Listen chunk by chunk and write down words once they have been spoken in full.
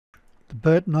The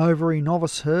Burton Overy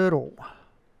Novice Hurdle.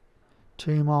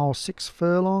 2 miles 6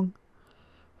 furlong.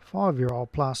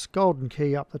 5-year-old plus. Golden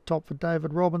Key up the top for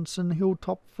David Robinson.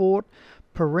 Hilltop Fort.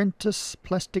 Parentis.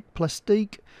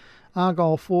 Plastique.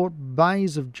 Argyle Fort.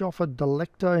 Bays of Joffa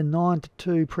Delecto.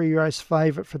 9-2 pre-race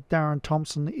favourite for Darren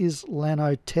Thompson is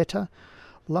Lano Teta.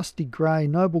 Lusty Grey.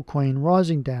 Noble Queen.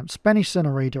 Rising Damp. Spanish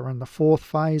Senorita in the 4th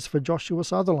phase for Joshua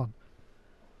Sutherland.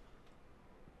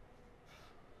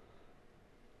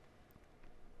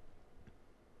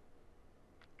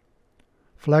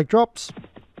 Flag drops.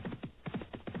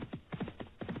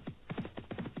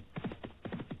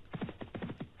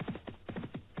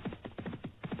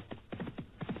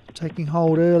 Taking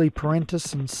hold early,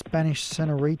 Parentis and Spanish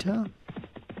Senorita.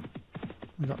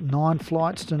 We've got 9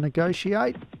 flights to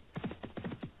negotiate.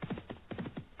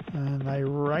 And they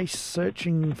race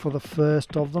searching for the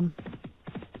first of them.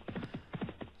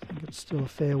 I think it's still a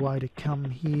fair way to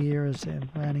come here as they're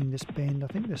rounding this bend. I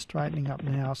think they're straightening up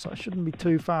now, so it shouldn't be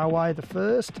too far away the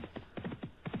first.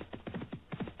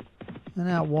 And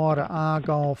out wider,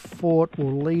 Argyle Fort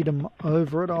will lead them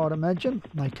over it, I'd imagine.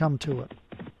 They come to it.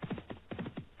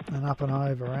 And up and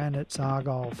over, and it's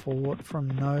Argyle Fort from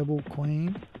Noble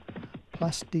Queen,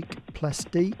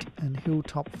 Plastique and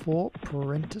Hilltop Fort,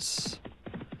 Parentis,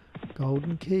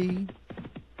 Golden Key,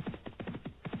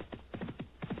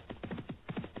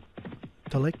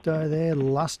 Delecto there,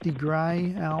 Lusty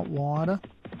Grey out wider.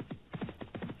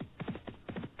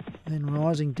 Then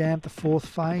Rising Damp, the 4th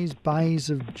phase, Bays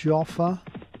of Joffa,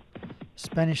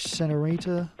 Spanish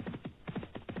Senorita,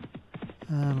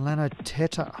 and Lano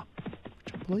Teta,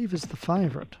 which I believe is the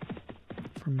favourite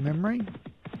from memory.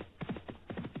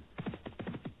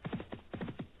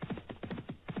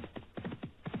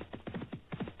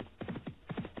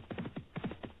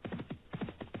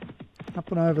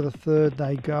 Up and over the 3rd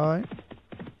they go.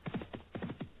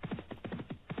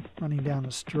 Running down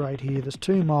the straight here. There's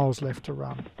 2 miles left to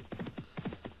run.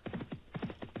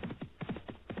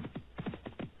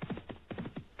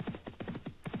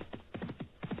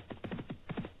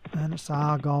 And it's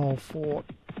Argyle Fort.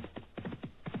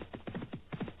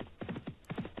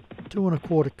 2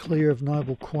 1/4 clear of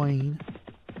Noble Queen.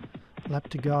 Lap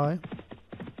to go.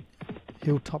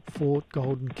 Hilltop Fort,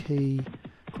 Golden Key.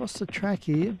 Across the track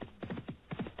here.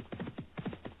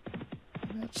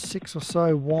 About 6 or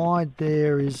so wide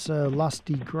there is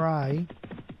Lusty Grey.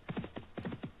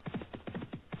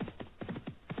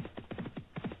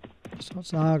 So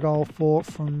it's Argyle Fort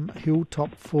from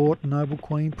Hilltop Fort, Noble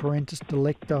Queen, Parentis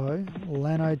Delecto,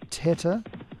 Lano Teta,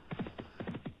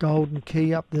 Golden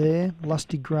Key up there,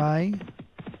 Lusty Grey,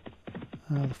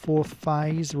 the 4th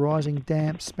phase, Rising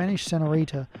Damp, Spanish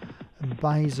Senorita and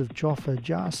Bays of Joffa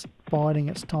just biding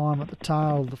its time at the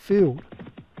tail of the field.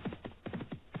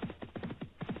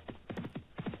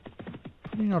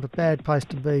 Probably not a bad place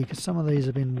to be because some of these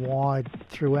have been wide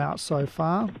throughout so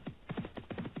far.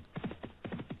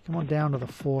 Come on down to the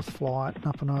 4th flight, and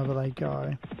up and over they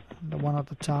go. And the one at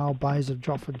the tail, Bays of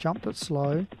Joffa, jumped it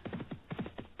slow.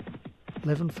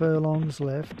 11 furlongs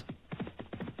left.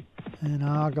 And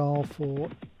Argyle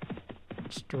Fort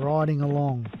striding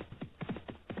along.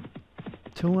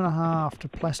 2 1/2 to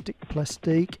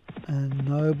Plastique and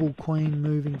Noble Queen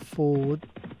moving forward.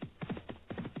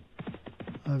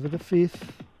 Over the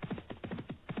 5th.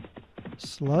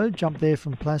 Slow jump there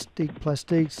from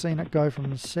Plastique. Seen it go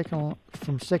from second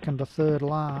to 3rd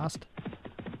last.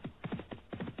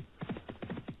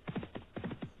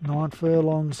 9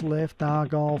 furlongs left.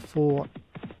 Argyle Fort.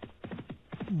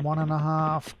 1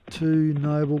 1/2 to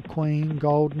Noble Queen.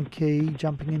 Golden Key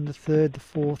jumping into 3rd, the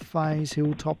 4th phase.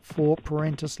 Hilltop Fort.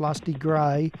 Parentis, Lusty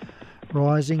Grey.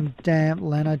 Rising Damp,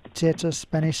 Lano Teta,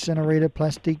 Spanish Senorita,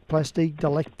 Plastique,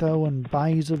 Delecto and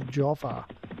Bays of Joffa.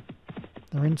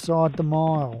 They're inside the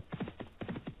mile.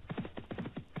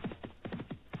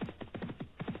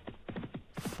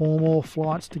 4 more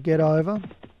flights to get over.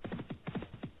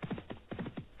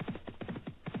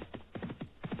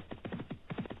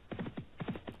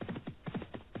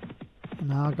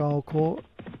 And Argyle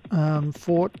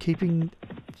Fort keeping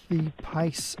the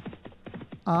pace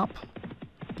up,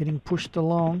 getting pushed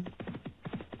along.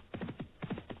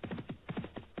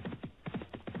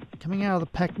 Coming out of the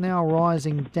pack now,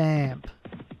 Rising Damp.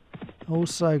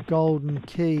 Also Golden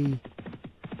Key.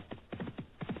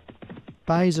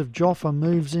 Bays of Joffa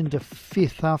moves into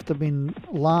 5th after being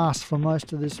last for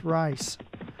most of this race.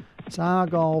 It's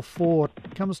Argyle Fort.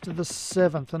 Comes to the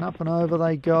 7th and up and over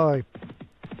they go.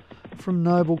 From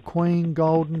Noble Queen,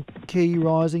 Golden Key,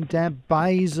 Rising Damp.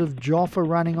 Bays of Joffa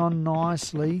running on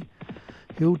nicely.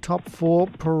 Hilltop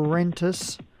Fort,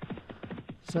 Parentis.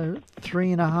 So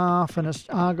 3.5 and it's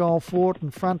Argyle Fort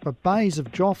in front, but Bays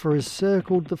of Joffa has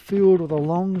circled the field with a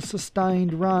long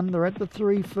sustained run. They're at the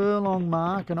 3 furlong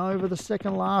mark and over the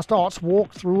second last. Oh, it's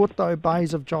walked through it though,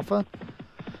 Bays of Joffa.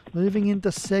 Moving into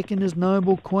second is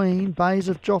Noble Queen. Bays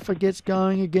of Joffa gets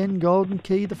going again. Golden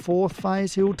Key, the 4th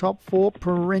phase. Hilltop Fort,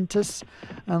 Parentis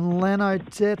and Lano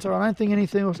Teta. I don't think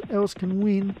anything else can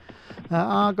win.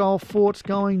 Argyle Fort's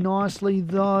going nicely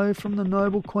though from the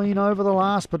Noble Queen over the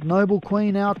last, but Noble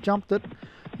Queen out jumped it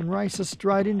and races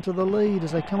straight into the lead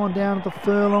as they come on down to the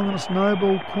furlong, and it's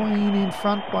Noble Queen in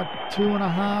front by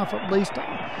 2.5 at least.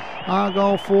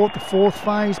 Argyle Fort, the 4th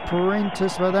phase,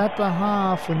 Parentis, but at the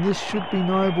half, and this should be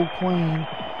Noble Queen,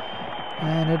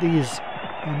 and it is.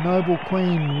 And Noble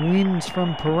Queen wins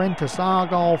from Parentis.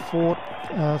 Argyle Fort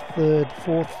 3rd,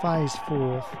 4th phase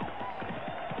 4th.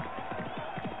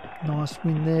 Nice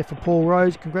win there for Paul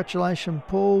Rose. Congratulations,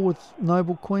 Paul, with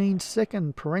Noble Queen.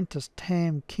 2nd, Parentis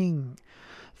Tam King.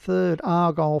 3rd,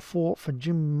 Argyle Fort for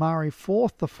Jim Murray.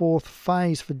 4th, the 4th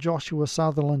phase for Joshua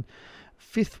Sutherland.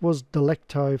 5th was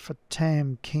Delecto for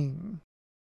Tam King.